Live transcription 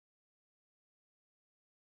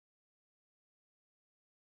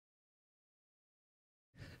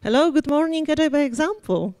Hello, good morning,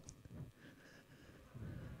 AgileByExample.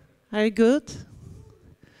 Are you good?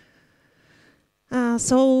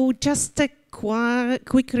 So just a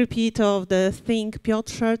quick repeat of the thing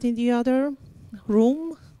Piotr shared in the other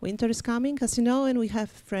room. Winter is coming, as you know, and we have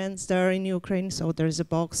friends there in Ukraine, so there is a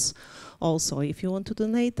box also. If you want to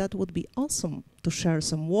donate, that would be awesome to share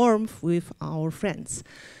some warmth with our friends.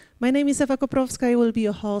 My name is Ewa Koprowska. I will be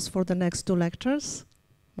your host for the next 2 lectures.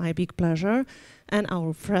 My big pleasure. And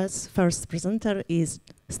our first presenter is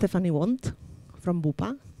Stephanie Wond from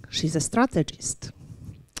Bupa. She's a strategist.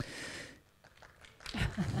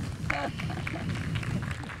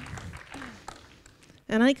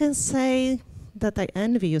 And I can say that I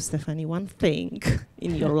envy you, Stephanie, one thing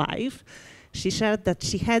in your life. She shared that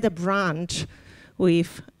she had a brunch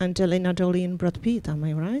with Angelina Jolie and Brad Pitt, am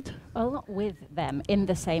I right? Well, not with them, in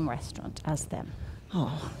the same restaurant as them.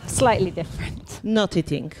 Oh. Slightly different. Not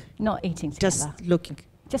eating. Not eating together. Just looking.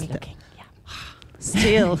 Just looking, yeah.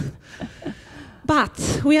 Still.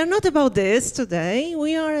 But we are not about this today.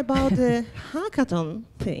 We are about the hackathon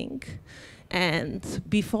thing. And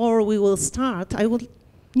before we will start, I would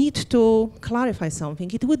need to clarify something.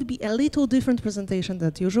 It would be a little different presentation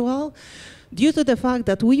than usual due to the fact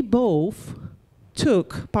that we both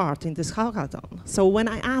took part in this hackathon. So when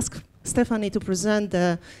I asked Stephanie to present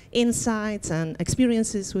the insights and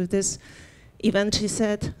experiences with this event, she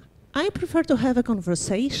said, I prefer to have a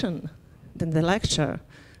conversation than the lecture.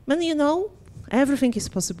 But you know, everything is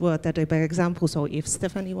possible at AgileByExample, so if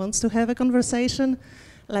Stephanie wants to have a conversation,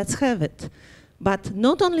 let's have it. But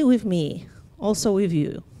not only with me, also with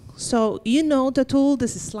you. So you know the tool,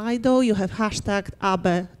 this is Slido, you have hashtag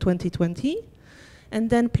ABE2020. And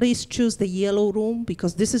then please choose the yellow room,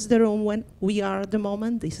 because this is the room when we are at the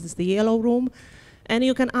moment. This is the yellow room. And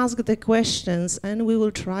you can ask the questions, and we will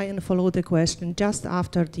try and follow the question just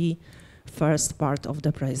after the first part of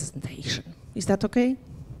the presentation. Is that okay?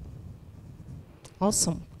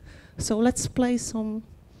 Awesome. So let's play some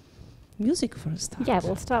music first. Yeah,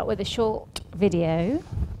 we'll start with a short video,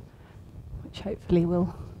 which hopefully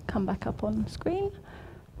will come back up on screen.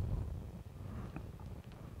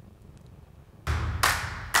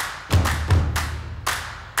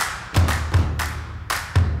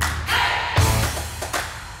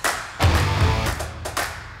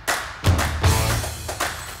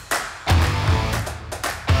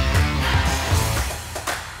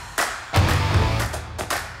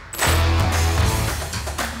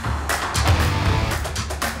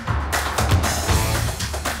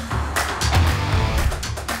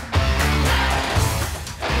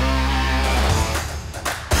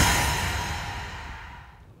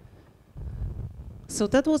 So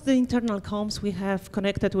that was the internal comms we have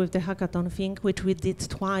connected with the hackathon thing, which we did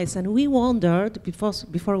twice. And we wondered,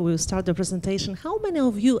 before we start the presentation, how many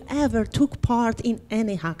of you ever took part in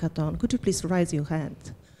any hackathon? Could you please raise your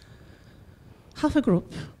hand? Half a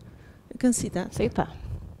group. You can see that. Super.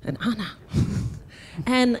 And Anna.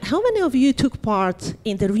 And how many of you took part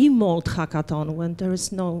in the remote hackathon when there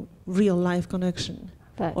is no real life connection?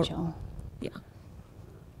 Virtual. Yeah.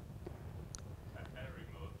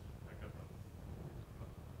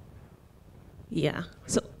 Yeah.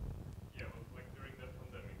 So. Yeah, like during the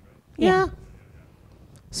pandemic, right? Yeah.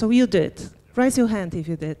 So you did. Raise your hand if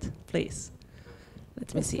you did, please.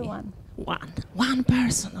 Let me Just see. the one. One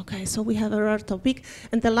person. Okay. So we have a rare topic.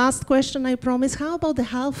 And the last question I promise: how about the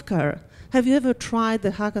healthcare? Have you ever tried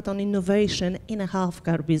the hackathon innovation in a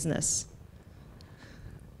healthcare business?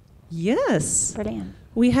 Yes. Brilliant.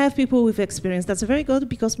 We have people with experience. That's very good,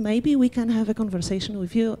 because maybe we can have a conversation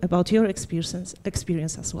with you about your experience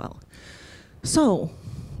as well. So,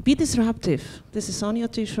 be disruptive. This is on your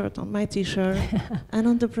T-shirt, on my T-shirt, and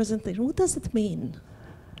on the presentation. What does it mean?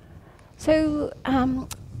 So,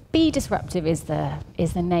 Be Disruptive is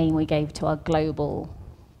the name we gave to our global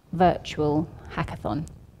virtual hackathon.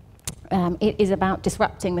 It is about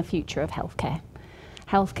disrupting the future of healthcare.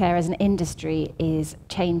 Healthcare as an industry is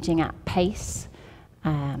changing at pace.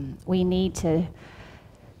 We need to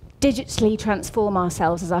digitally transform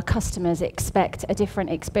ourselves as our customers expect a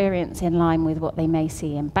different experience in line with what they may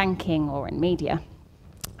see in banking or in media.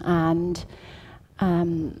 And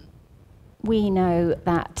we know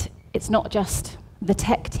that it's not just the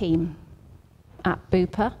tech team at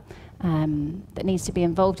Bupa that needs to be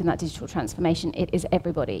involved in that digital transformation, it is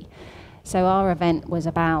everybody. So our event was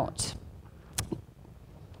about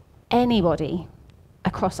anybody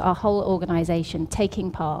across our whole organization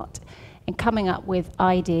taking part in coming up with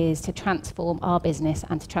ideas to transform our business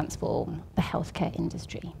and to transform the healthcare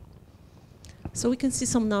industry. So we can see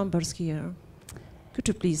some numbers here. Could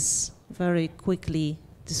you please very quickly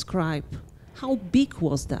describe how big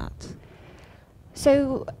was that?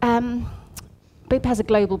 So Boop has a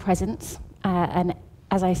global presence, and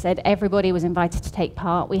as I said, everybody was invited to take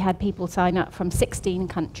part. We had people sign up from 16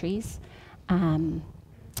 countries,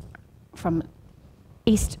 from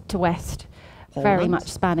east to west, very much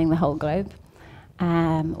spanning the whole globe.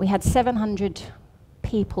 We had 700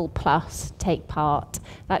 people plus take part.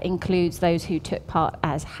 That includes those who took part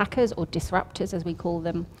as hackers or disruptors, as we call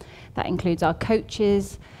them. That includes our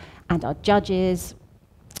coaches and our judges.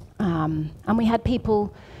 And we had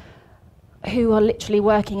people who are literally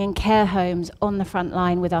working in care homes on the front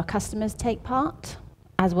line with our customers take part,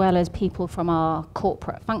 as well as people from our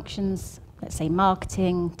corporate functions, let's say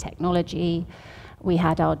marketing, technology. We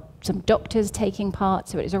had some doctors taking part,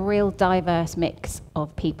 so it was a real diverse mix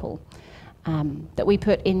of people that we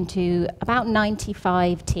put into about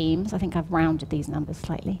 95 teams. I think I've rounded these numbers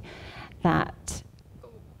slightly, that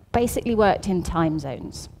basically worked in time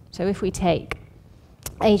zones. So if we take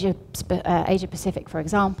Asia Pacific, for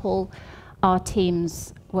example, our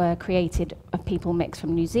teams were created of people mixed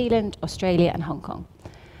from New Zealand, Australia, and Hong Kong.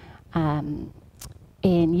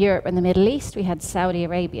 In Europe and the Middle East, we had Saudi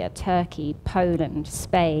Arabia, Turkey, Poland,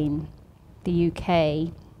 Spain, the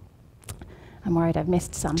UK. I'm worried I've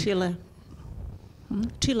missed some. Chile.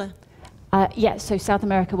 Chile. Yes, so South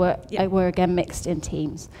America were again mixed in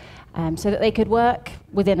teams, so that they could work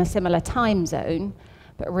within a similar time zone,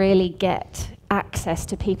 but really get access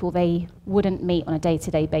to people they wouldn't meet on a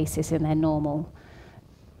day-to-day basis in their normal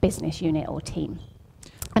business unit or team.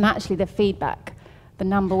 And actually the feedback, the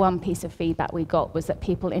number one piece of feedback we got was that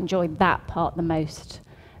people enjoyed that part the most,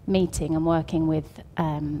 meeting and working with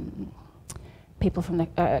people from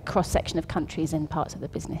the cross-section of countries and parts of the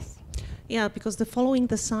business. Yeah, because the following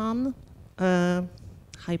the sun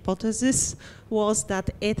hypothesis was that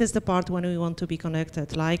it is the part when we want to be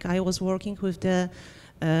connected. Like I was working with the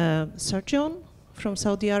surgeon from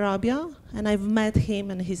Saudi Arabia, and I've met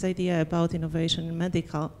him and his idea about innovation in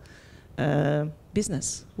medical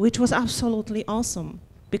business, which was absolutely awesome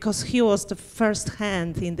because he was the first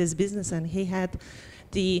hand in this business and he had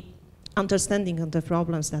the understanding of the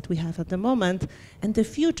problems that we have at the moment and the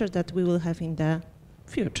future that we will have in the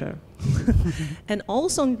future. And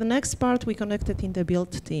also in the next part we connected in the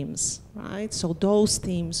build teams, right? So those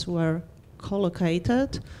teams were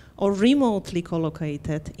co-located or remotely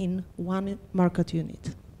co-located in one market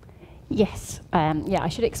unit. Yes, yeah, I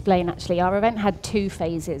should explain actually. Our event had two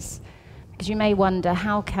phases, because you may wonder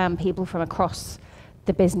how can people from across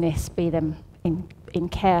the business, be them in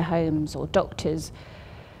care homes or doctors,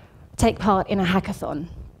 take part in a hackathon.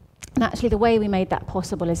 And actually the way we made that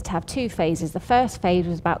possible is to have two phases. The first phase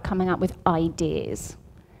was about coming up with ideas.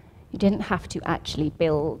 You didn't have to actually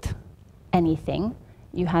build anything.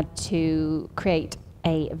 You had to create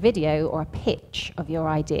a video or a pitch of your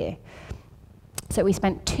idea. So we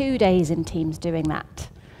spent 2 days in teams doing that.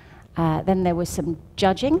 Then there was some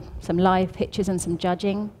judging, some live pitches and some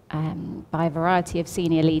judging by a variety of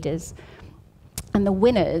senior leaders. And the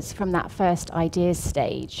winners from that first ideas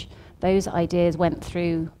stage, those ideas went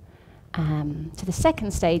through to the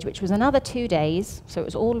second stage, which was another 2 days. So it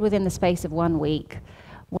was all within the space of 1 week,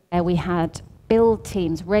 where we had build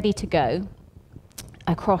teams ready to go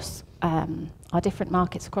across our different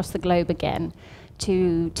markets across the globe again,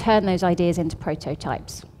 to turn those ideas into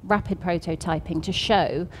prototypes, rapid prototyping, to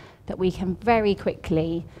show that we can very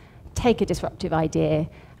quickly take a disruptive idea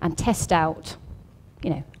and test out,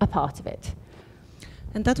 a part of it.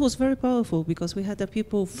 And that was very powerful because we had the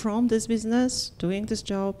people from this business doing this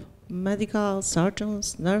job, medical,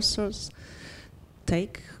 surgeons, nurses,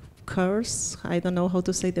 take cares. I don't know how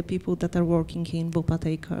to say the people that are working in Bupa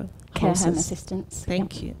take care home assistants.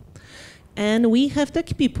 Thank you. And we have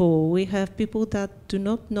tech people. We have people that do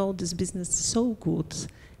not know this business so good.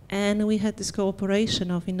 And we had this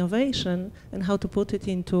cooperation of innovation and how to put it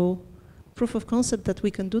into proof of concept that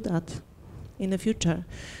we can do that in the future.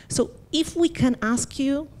 So if we can ask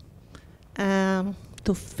you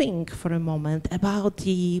to think for a moment about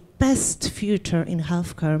the best future in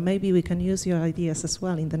healthcare, maybe we can use your ideas as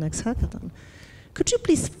well in the next hackathon. Could you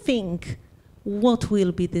please think what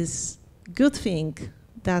will be this good thing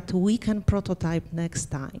that we can prototype next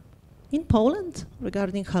time in Poland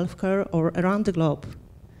regarding healthcare or around the globe?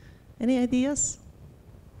 Any ideas?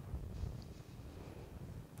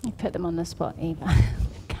 You put them on the spot, Eva.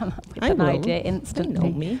 Come up with an idea instantly. They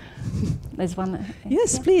know me. There's one that...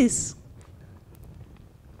 Yes, please.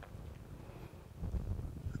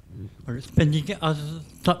 Spending as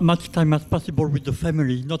much time as possible with the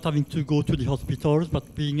family, not having to go to the hospitals,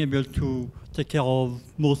 but being able to take care of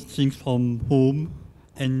most things from home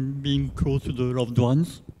and being close to the loved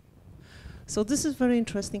ones. So this is very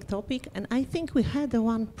interesting topic, and I think we had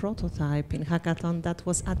one prototype in Hackathon that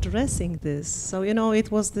was addressing this. So, you know,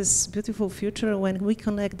 it was this beautiful future when we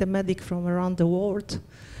connect the medic from around the world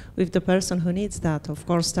with the person who needs that, of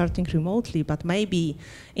course, starting remotely, but maybe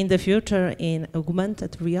in the future in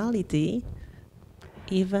augmented reality,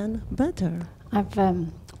 even better. I've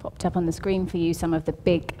popped up on the screen for you some of the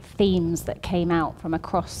big themes that came out from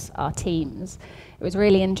across our teams. It was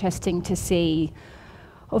really interesting to see,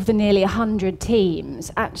 of the nearly 100 teams,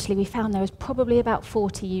 actually we found there was probably about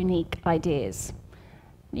 40 unique ideas.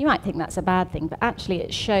 You might think that's a bad thing, but actually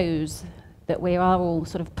it shows that we are all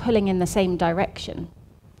sort of pulling in the same direction.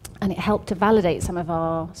 And it helped to validate some of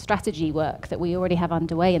our strategy work that we already have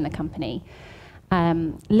underway in the company.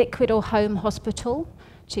 Liquid or home hospital,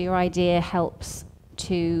 to your idea, helps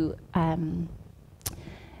to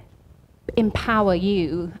empower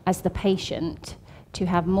you as the patient to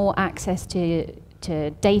have more access to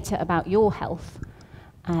data about your health,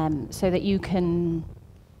 so that you can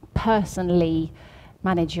personally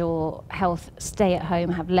manage your health, stay at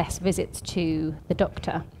home, have less visits to the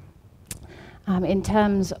doctor. In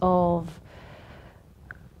terms of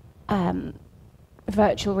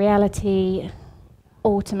virtual reality,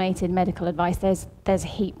 automated medical advice, there's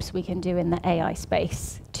heaps we can do in the AI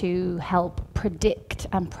space to help predict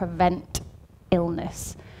and prevent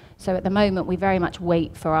illness. So at the moment, we very much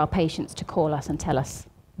wait for our patients to call us and tell us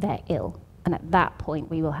they're ill. And at that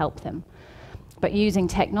point, we will help them. But using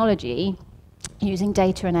technology, using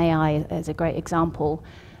data and AI as a great example,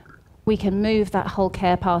 we can move that whole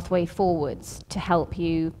care pathway forwards to help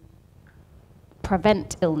you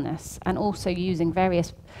prevent illness, and also using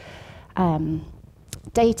various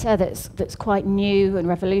data that's quite new and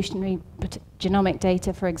revolutionary, genomic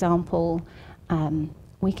data, for example,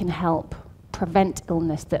 we can help prevent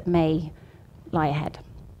illness that may lie ahead.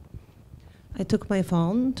 I took my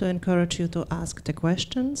phone to encourage you to ask the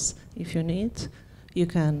questions if you need. You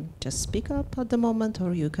can just speak up at the moment,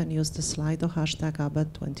 or you can use the slide or hashtag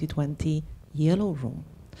ABET 2020 Yellow Room.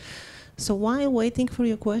 So while waiting for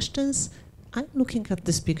your questions, I'm looking at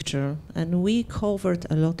this picture, and we covered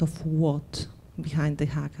a lot of what behind the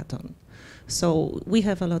hackathon. So we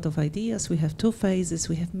have a lot of ideas, we have 2 phases,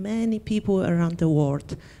 we have many people around the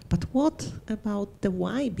world. But what about the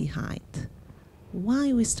why behind?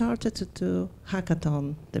 Why we started to do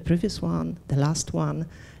hackathon, the previous one, the last one,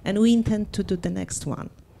 and we intend to do the next one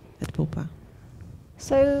at Pupa?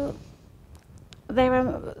 So there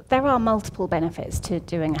are multiple benefits to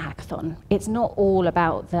doing a hackathon. It's not all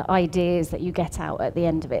about the ideas that you get out at the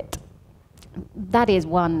end of it. That is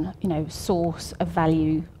one, source of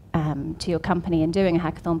value to your company in doing a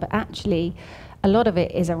hackathon, but actually a lot of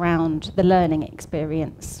it is around the learning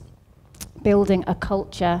experience, building a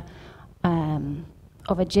culture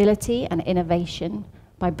of agility and innovation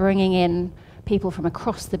by bringing in people from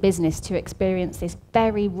across the business to experience this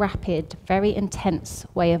very rapid, very intense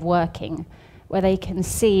way of working, where they can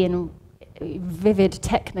see in vivid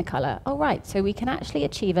technicolor, oh right, so we can actually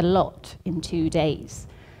achieve a lot in 2 days.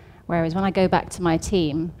 Whereas when I go back to my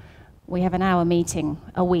team, we have an hour meeting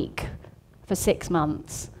a week for 6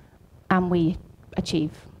 months, and we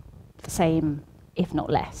achieve the same, if not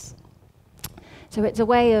less. So it's a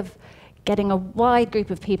way of getting a wide group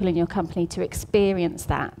of people in your company to experience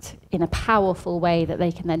that in a powerful way that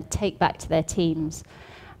they can then take back to their teams,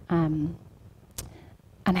 and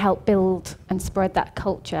help build and spread that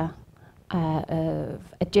culture of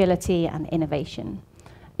agility and innovation.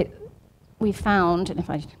 We found, and if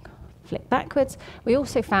I flip backwards, we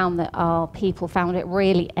also found that our people found it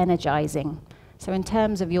really energizing. So in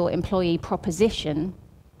terms of your employee proposition,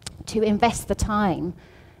 to invest the time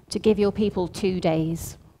to give your people 2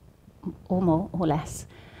 days or more or less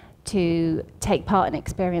to take part in an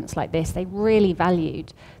experience like this, they really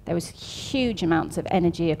valued. There was huge amounts of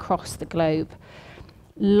energy across the globe,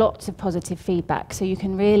 lots of positive feedback, so you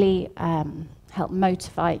can really help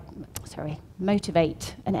motivate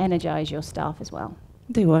and energize your staff as well.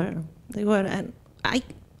 They were, and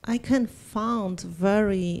I can found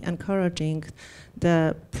very encouraging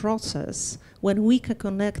the process when we can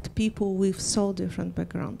connect people with so different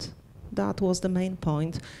backgrounds. That was the main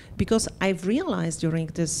point, because I've realized during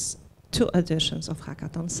these 2 editions of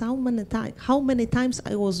hackathons how many times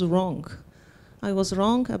I was wrong. I was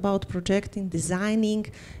wrong about projecting,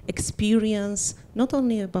 designing experience, not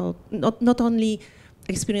only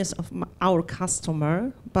experience of our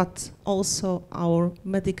customer, but also our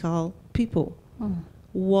medical people.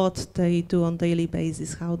 What they do on daily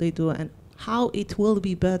basis, how they do, and how it will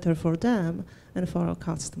be better for them and for our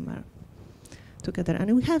customer together.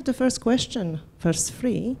 And we have the first question, first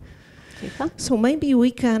 3. Super. So maybe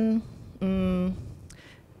we can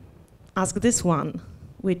ask this one,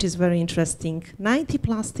 which is very interesting. 90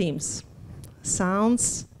 plus teams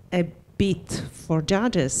sounds a bit for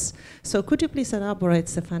judges. So could you please elaborate,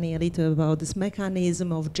 Stephanie, a little about this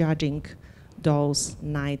mechanism of judging those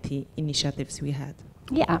 90 initiatives we had?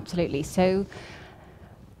 Yeah, absolutely. So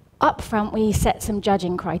up front, we set some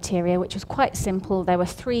judging criteria, which was quite simple. There were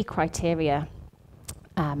 3 criteria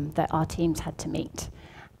that our teams had to meet.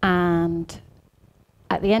 And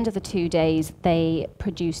at the end of the 2 days, they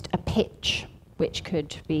produced a pitch, which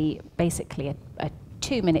could be basically a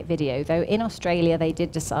 2-minute video, though in Australia they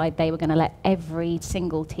did decide they were going to let every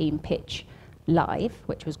single team pitch live,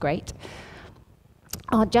 which was great.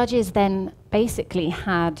 Our judges then basically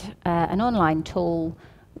had an online tool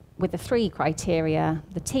with the 3 criteria,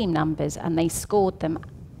 the team numbers, and they scored them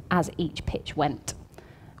as each pitch went.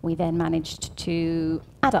 We then managed to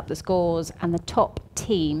add up the scores, and the top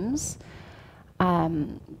teams,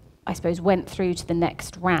 I suppose, went through to the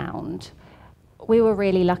next round. We were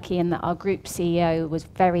really lucky in that our group CEO was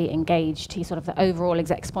very engaged. He's sort of the overall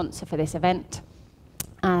exec sponsor for this event.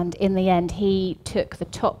 And in the end, he took the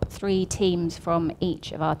top 3 teams from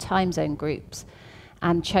each of our time zone groups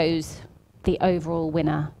and chose the overall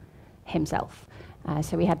winner himself.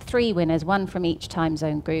 So we had 3 winners, 1 from each time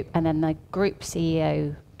zone group, and then the group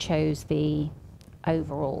CEO chose the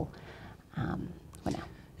overall winner.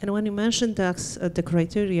 And when you mentioned the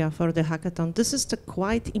criteria for the hackathon, this is the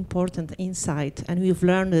quite important insight, and we've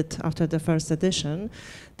learned it after the first edition,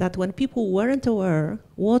 that when people weren't aware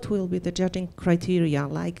what will be the judging criteria,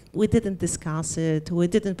 like we didn't discuss it, we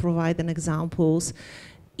didn't provide any examples,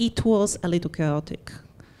 it was a little chaotic,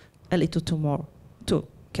 a little too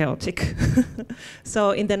chaotic.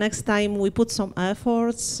 So in the next time we put some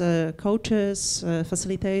efforts, coaches,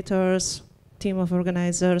 facilitators, team of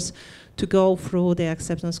organizers, to go through the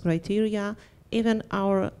acceptance criteria. Even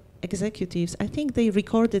our executives, I think they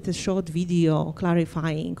recorded a short video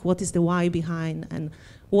clarifying what is the why behind and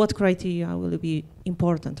what criteria will be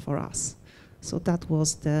important for us. So that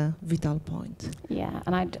was the vital point. Yeah,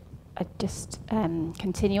 and I'd just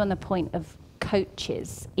continue on the point of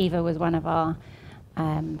coaches. Eva was one of our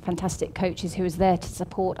fantastic coaches who was there to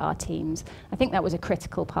support our teams. I think that was a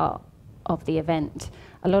critical part of the event.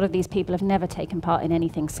 A lot of these people have never taken part in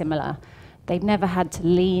anything similar. They've never had to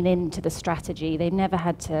lean into the strategy. They've never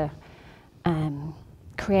had to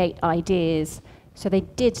create ideas. So they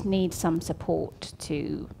did need some support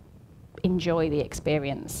to enjoy the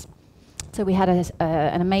experience. So we had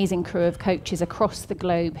an amazing crew of coaches across the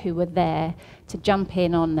globe who were there to jump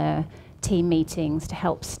in on the team meetings to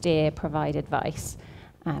help steer, provide advice,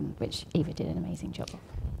 which Eva did an amazing job of.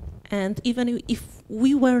 And even if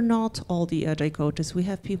we were not all the Agile coaches, we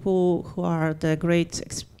have people who are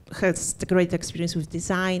has the great experience with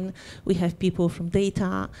design. We have people from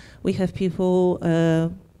data. We have people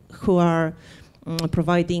who are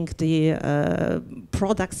providing the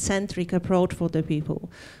product-centric approach for the people.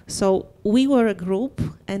 So we were a group,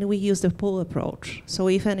 and we used a pull approach. So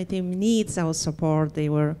if any team needs our support, they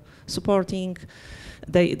were supporting.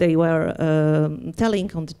 They were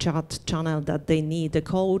telling on the chat channel that they need a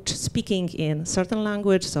coach speaking in certain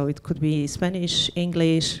language, so it could be Spanish,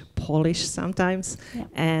 English, Polish sometimes, yeah.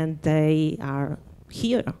 And they are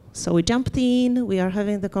here. So we jumped in, we are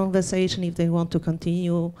having the conversation. If they want to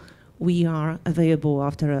continue, we are available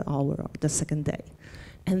after an hour or the second day.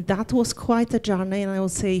 And that was quite a journey, and I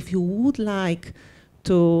would say if you would like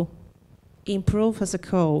to improve as a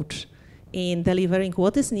coach in delivering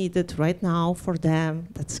what is needed right now for them,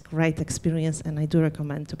 that's a great experience, and I do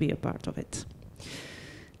recommend to be a part of it.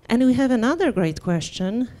 And we have another great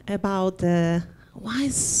question about why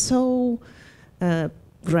so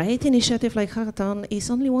great initiative like Hackathon is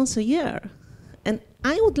only once a year. And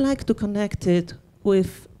I would like to connect it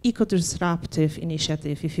with eco-disruptive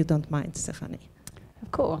initiative, if you don't mind, Stephanie.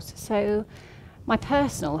 Of course. So my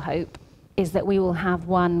personal hope is that we will have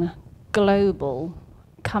one global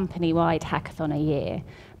company-wide hackathon a year,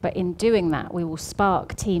 but in doing that we will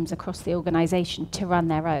spark teams across the organisation to run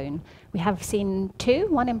their own. We have seen 2,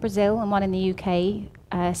 one in Brazil and one in the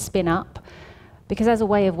UK, spin up, because as a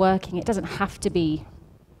way of working it doesn't have to be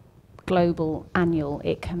global, annual,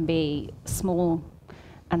 it can be small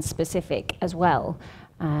and specific as well.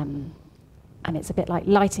 And it's a bit like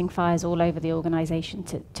lighting fires all over the organisation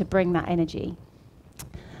to bring that energy.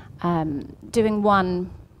 Doing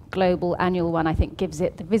one global annual one, I think, gives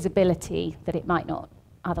it the visibility that it might not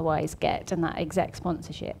otherwise get, and that exec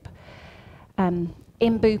sponsorship. In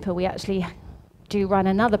Bupa, we actually do run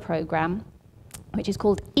another program, which is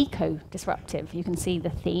called Eco Disruptive. You can see the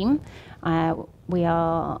theme. We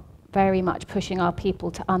are very much pushing our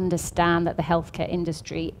people to understand that the healthcare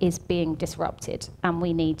industry is being disrupted and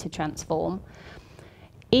we need to transform.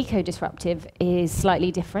 Eco-Disruptive is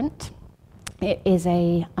slightly different. It is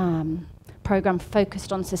a program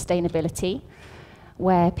focused on sustainability,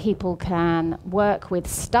 where people can work with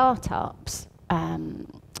startups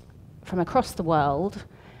from across the world.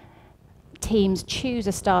 Teams choose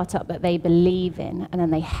a startup that they believe in, and then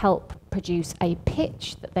they help produce a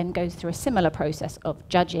pitch that then goes through a similar process of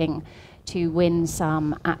judging to win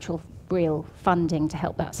some actual real funding to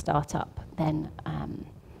help that startup then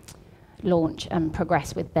launch and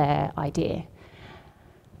progress with their idea.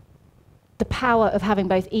 The power of having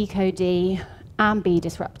both EcoD and Be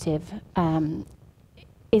Disruptive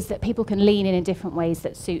is that people can lean in different ways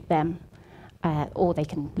that suit them, or they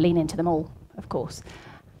can lean into them all, of course.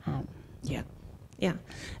 Yeah.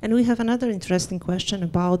 And we have another interesting question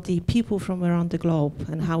about the people from around the globe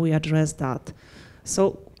and how we address that.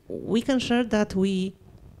 So we can share that we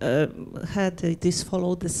had this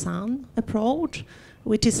follow the sun approach,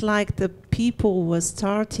 which is like the people were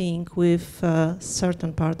starting with a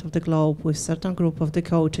certain part of the globe, with certain group of the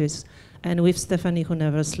coaches, and with Stephanie, who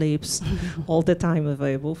never sleeps, all the time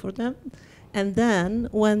available for them. And then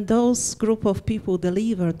when those group of people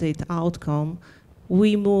delivered the outcome,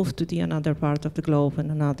 we moved to the another part of the globe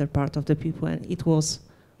and another part of the people, and it was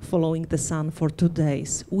following the sun for 2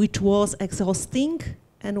 days, which was exhausting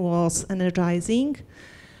and was energizing,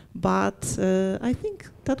 but I think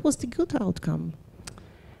that was the good outcome.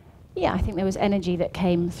 Yeah, I think there was energy that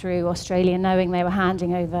came through Australia, knowing they were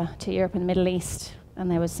handing over to Europe and the Middle East, and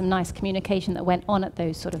there was some nice communication that went on at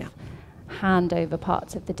those sort of handover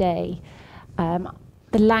parts of the day.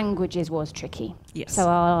 The languages was tricky. Yes. So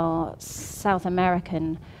our South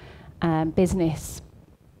American business,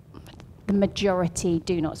 the majority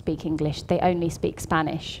do not speak English. They only speak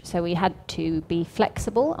Spanish. So we had to be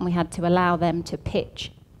flexible, and we had to allow them to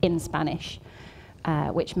pitch in Spanish,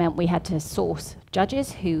 which meant we had to source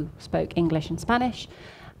judges who spoke English and Spanish.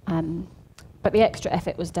 But the extra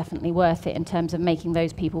effort was definitely worth it in terms of making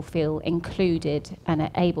those people feel included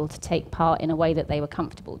and able to take part in a way that they were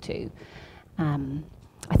comfortable to.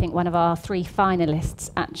 I think one of our 3 finalists,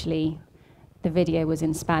 actually, the video was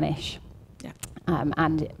in Spanish. Yeah.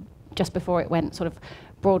 And just before it went sort of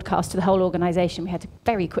broadcast to the whole organisation, we had to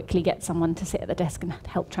very quickly get someone to sit at the desk and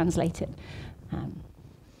help translate it.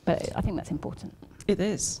 But I think that's important. It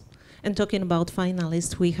is. And talking about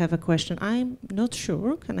finalists, we have a question. I'm not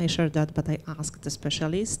sure, can I share that, but I asked the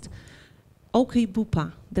specialist. OK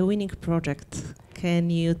Bupa, the winning project. Can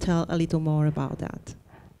you tell a little more about that?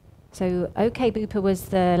 So OK Bupa was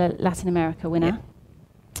the Latin America winner.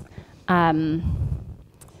 Yeah.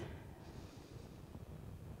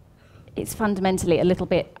 It's fundamentally a little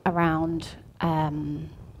bit around the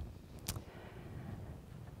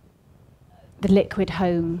liquid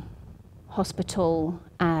home hospital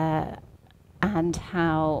and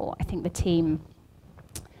how I think the team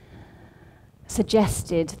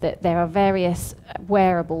suggested that there are various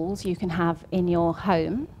wearables you can have in your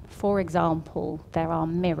home. For example, there are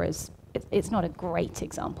mirrors. It's not a great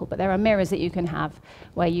example, but there are mirrors that you can have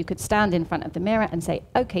where you could stand in front of the mirror and say,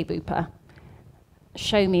 OK, Bupa,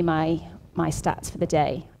 show me my stats for the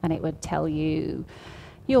day. And it would tell you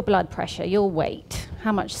your blood pressure, your weight,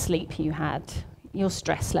 how much sleep you had, your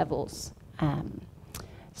stress levels.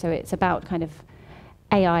 So it's about kind of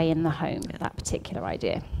AI in the home, that particular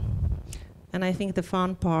idea. And I think the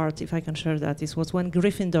fun part, if I can share that, was when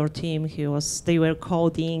Gryffindor team, they were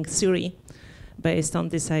coding Siri based on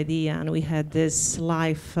this idea, and we had this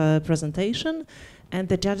live presentation, and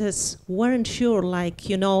the judges weren't sure, like,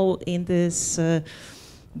 you know, in this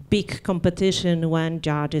big competition when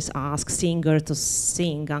judges ask singer to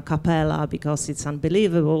sing a cappella because it's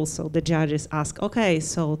unbelievable, so the judges ask, okay,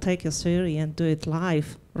 so take your Siri and do it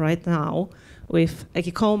live right now with a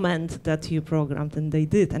comment that you programmed, and they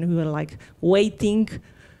did, and we were like waiting,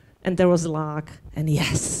 and there was luck, and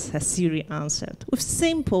yes, a Siri answered with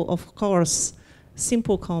simple, of course,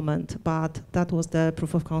 simple comment, but that was the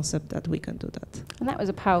proof of concept that we can do that. And that was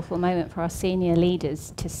a powerful moment for our senior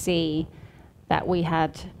leaders to see that we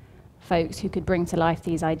had folks who could bring to life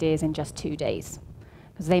these ideas in just 2 days.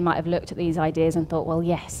 Because they might have looked at these ideas and thought, well,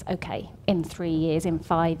 yes, okay, in 3 years, in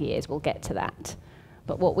 5 years, we'll get to that.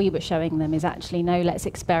 But what we were showing them is actually, no, let's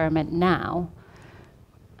experiment now,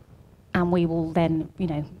 and we will then, you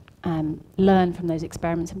know, learn from those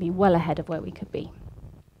experiments and be well ahead of where we could be.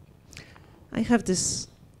 I have this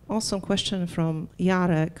awesome question from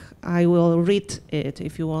Jarek. I will read it.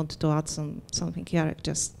 If you want to add something, Jarek,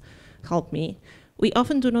 just help me. We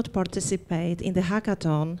often do not participate in the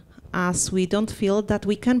hackathon as we don't feel that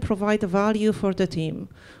we can provide a value for the team.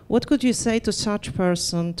 What could you say to such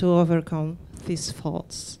person to overcome these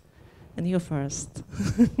thoughts? And you first.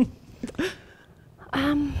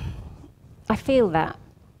 I feel that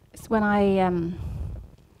it's when I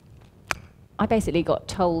basically got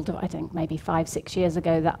told, I think maybe 5-6 years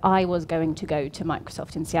ago, that I was going to go to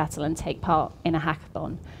Microsoft in Seattle and take part in a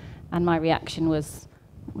hackathon. And my reaction was,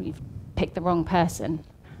 we've picked the wrong person.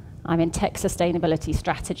 I'm in tech sustainability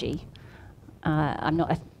strategy. I'm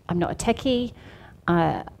not a techie.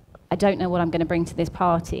 I don't know what I'm going to bring to this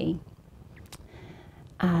party.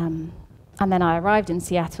 And then I arrived in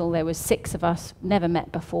Seattle. There was 6 of us, never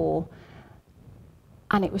met before.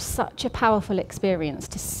 And it was such a powerful experience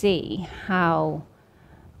to see how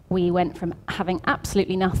we went from having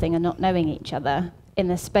absolutely nothing and not knowing each other in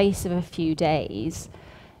the space of a few days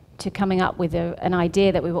to coming up with an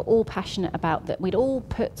idea that we were all passionate about, that we'd all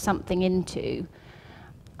put something into.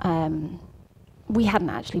 We hadn't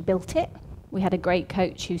actually built it. We had a great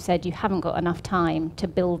coach who said, you haven't got enough time to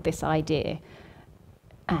build this idea.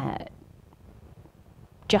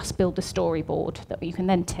 Just build the storyboard that you can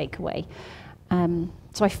then take away.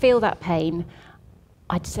 So I feel that pain.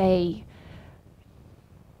 I'd say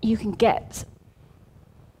you can get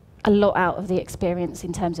a lot out of the experience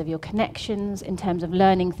in terms of your connections, in terms of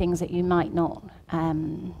learning things that you might not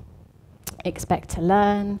expect to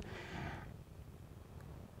learn.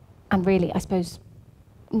 And really, I suppose,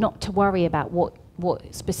 not to worry about what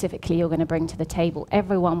specifically you're going to bring to the table.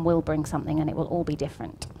 Everyone will bring something and it will all be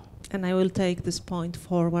different. And I will take this point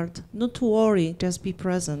forward. Not to worry, just be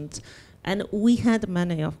present. And we had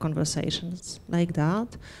many of conversations like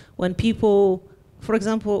that when people, for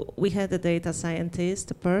example, we had a data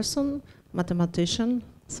scientist, a person, mathematician,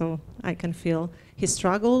 so I can feel his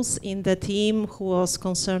struggles in the team who was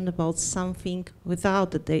concerned about something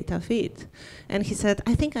without the data feed. And he said,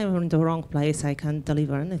 I think I'm in the wrong place, I can't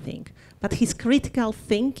deliver anything. But his critical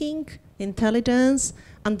thinking, intelligence,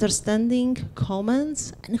 understanding,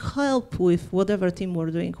 comments, and help with whatever team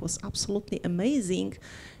we're doing was absolutely amazing.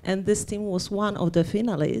 And this team was one of the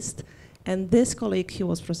finalists. And this colleague, he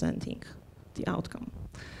was presenting the outcome.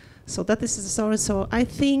 So that is the story. So I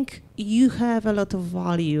think you have a lot of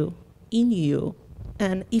value in you.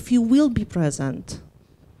 And if you will be present,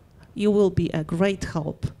 you will be a great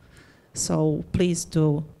help. So please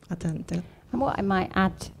do attend it. And what I might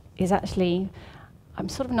add is actually, I'm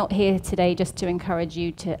sort of not here today just to encourage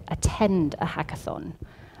you to attend a hackathon,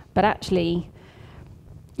 but actually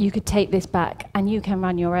you could take this back and you can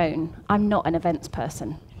run your own. I'm not an events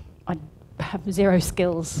person. I have 0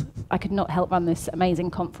 skills. I could not help run this amazing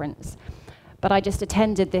conference. But I just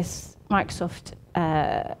attended this Microsoft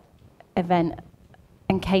event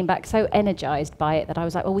and came back so energized by it that I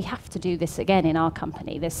was like, well, we have to do this again in our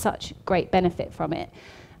company. There's such great benefit from it.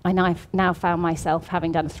 I've now found myself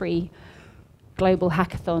having done 3 global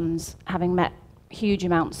hackathons, having met huge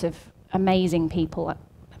amounts of amazing people,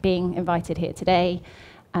 being invited here today.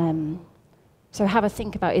 So have a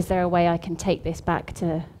think about, is there a way I can take this back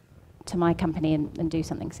to my company and do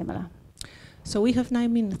something similar? So we have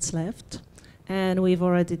 9 minutes left, and we've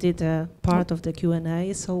already did a part of the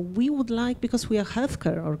Q&A. So we would like, because we are a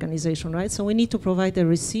healthcare organization, right? So we need to provide a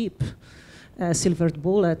receipt, a silver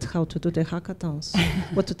bullet, how to do the hackathons,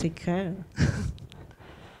 what to take care.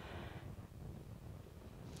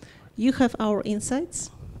 You have our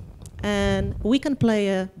insights, and we can play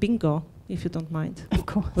a bingo, if you don't mind, of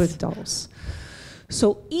course, with those.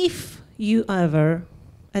 So if you ever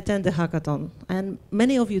attend a hackathon, and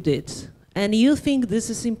many of you did, and you think this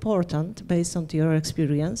is important based on your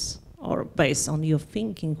experience, or based on your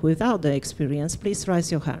thinking without the experience, please raise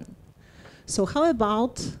your hand. So how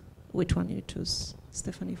about, which one you choose?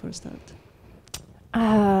 Stephanie, for start.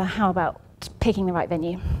 How about picking the right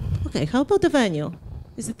venue? Okay, how about the venue?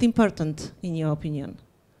 Is it important in your opinion?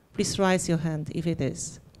 Please raise your hand if it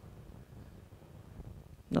is.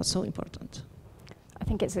 Not so important. I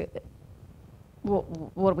think it's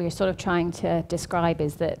what we're sort of trying to describe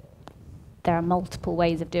is that there are multiple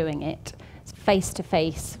ways of doing it.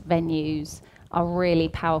 Face-to-face venues are really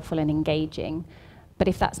powerful and engaging, but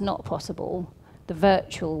if that's not possible, the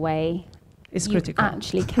virtual way is you critical.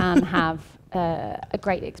 Actually can have a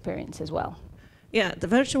great experience as well. Yeah, the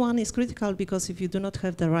virtual one is critical because if you do not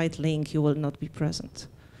have the right link, you will not be present.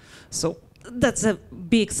 So that's a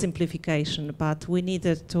big simplification, but we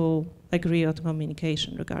needed to agree on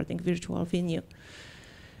communication regarding virtual venue.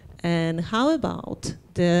 And how about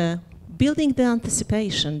the building the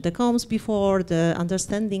anticipation that comes before the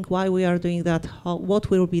understanding why we are doing that, what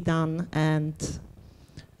will be done, and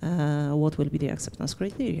what will be the acceptance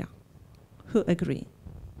criteria? Who agree?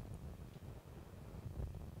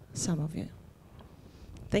 some of you.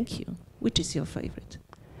 Thank you. Which is your favorite?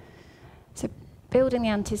 So building the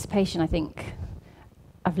anticipation, I think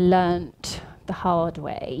I've learnt the hard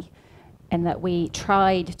way, in that we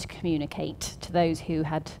tried to communicate to those who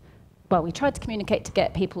had, well, we tried to communicate to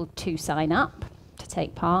get people to sign up, to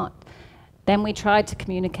take part. Then we tried to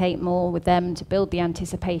communicate more with them to build the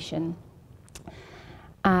anticipation.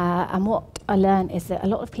 And what I learned is that a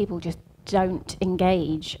lot of people just don't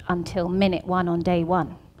engage until minute one on day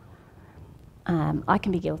one. I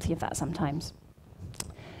can be guilty of that sometimes.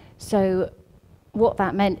 So what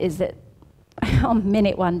that meant is that on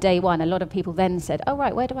minute one, day one, a lot of people then said, oh,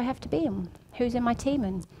 right, where do I have to be? And who's in my team?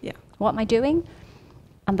 And what am I doing?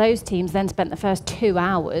 And those teams then spent the first 2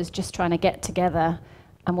 hours just trying to get together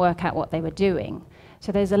and work out what they were doing.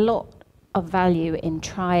 So there's a lot of value in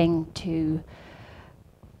trying to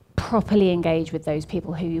properly engage with those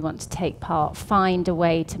people who you want to take part. Find a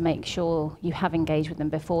way to make sure you have engaged with them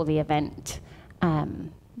before the event,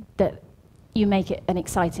 that you make it an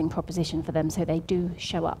exciting proposition for them so they do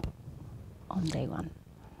show up on day one.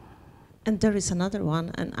 And there is another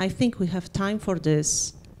one, and I think we have time for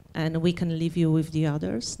this, and we can leave you with the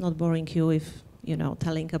others, not boring you with,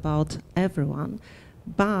 telling about everyone.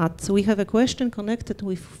 But we have a question connected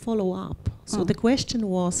with follow-up. So the question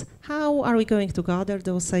was, how are we going to gather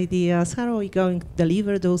those ideas? How are we going to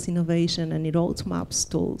deliver those innovation and roadmaps,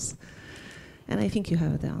 tools? And I think you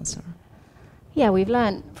have the answer. Yeah, we've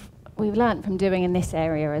learned from doing in this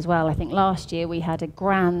area as well. I think last year we had a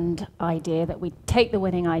grand idea that we'd take the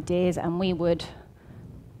winning ideas and we would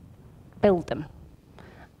build them.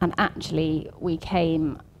 And actually we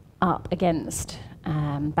came up against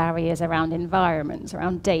barriers around environments,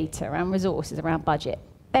 around data, around resources, around budget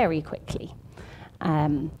very quickly.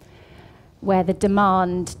 Where the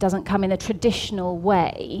demand doesn't come in a traditional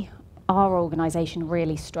way, our organisation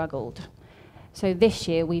really struggled. So this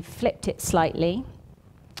year we've flipped it slightly,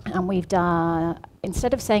 and we've done,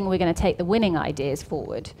 instead of saying we're going to take the winning ideas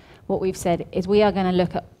forward, what we've said is we are going to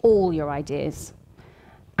look at all your ideas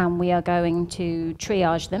and we are going to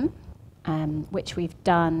triage them, which we've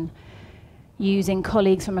done using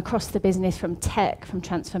colleagues from across the business, from tech, from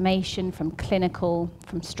transformation, from clinical,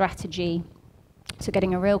 from strategy. So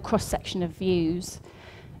getting a real cross-section of views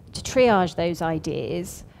to triage those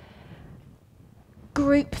ideas,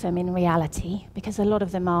 group them in reality, because a lot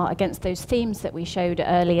of them are against those themes that we showed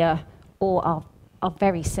earlier or are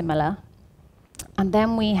very similar. And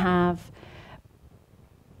then we have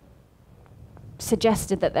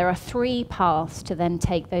suggested that there are 3 paths to then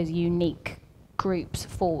take those unique groups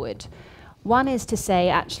forward. One is to say,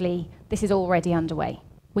 actually, this is already underway.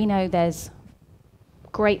 We know there's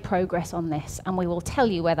great progress on this, and we will tell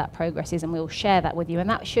you where that progress is, and we will share that with you. And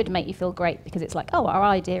that should make you feel great, because it's like, oh, our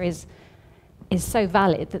idea is so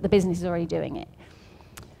valid that the business is already doing it.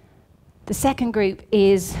 The second group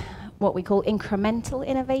is what we call incremental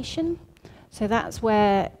innovation. So that's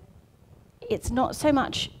where it's not so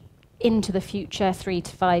much into the future, 3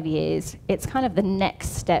 to 5 years. It's kind of the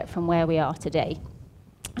next step from where we are today.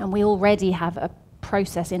 And we already have a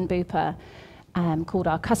process in Bupa called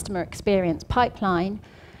our customer experience pipeline.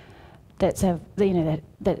 That's a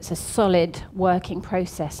solid working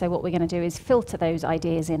process. So what we're going to do is filter those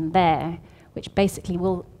ideas in there, which basically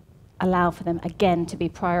will allow for them again to be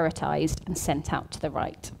prioritized and sent out to the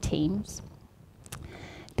right teams.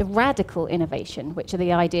 The radical innovation, which are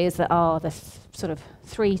the ideas that are the sort of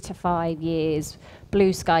 3 to 5 years,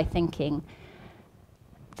 blue sky thinking,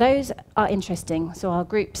 those are interesting. So our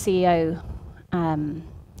group CEO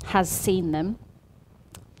has seen them.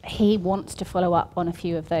 He wants to follow up on a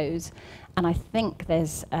few of those. And I think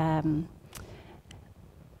there's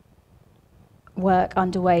work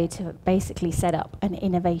underway to basically set up an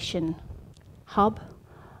innovation hub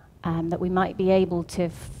that we might be able to,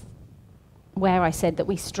 where I said that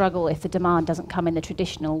we struggle if the demand doesn't come in the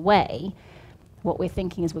traditional way. What we're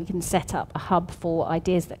thinking is we can set up a hub for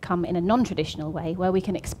ideas that come in a non-traditional way, where we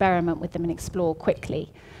can experiment with them and explore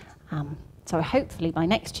quickly. So hopefully by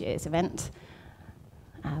next year's event,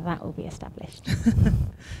 that will be established.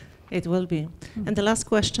 It will be. And the last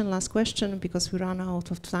question, because we run out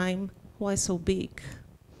of time. Why so big?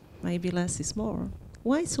 Maybe less is more.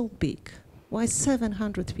 Why so big? Why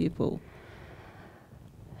 700 people?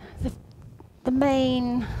 The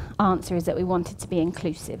main answer is that we wanted to be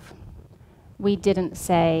inclusive. We didn't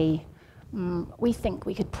say, we think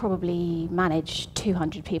we could probably manage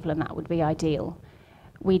 200 people and that would be ideal.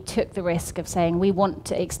 We took the risk of saying we want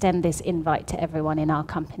to extend this invite to everyone in our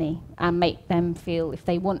company and make them feel if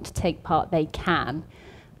they want to take part, they can.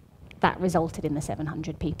 That resulted in the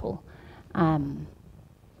 700 people.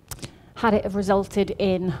 Had it have resulted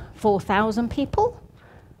in 4,000 people,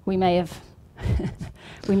 we may have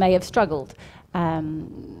we may have struggled,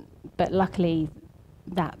 but luckily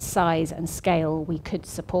that size and scale we could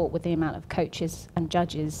support with the amount of coaches and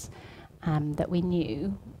judges that we knew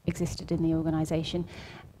existed in the organisation,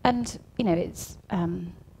 and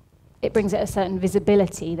it brings it a certain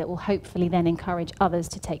visibility that will hopefully then encourage others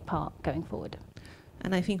to take part going forward.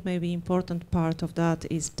 And I think maybe important part of that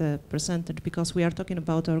is the percentage, because we are talking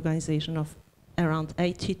about an organization of around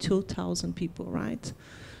 82,000 people, right?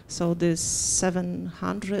 So this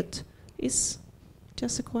 700 is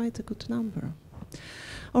just quite a good number.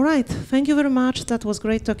 All right, thank you very much. That was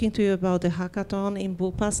great talking to you about the hackathon in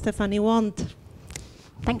Bupa. Stephanie Wand.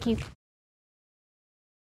 Thank you.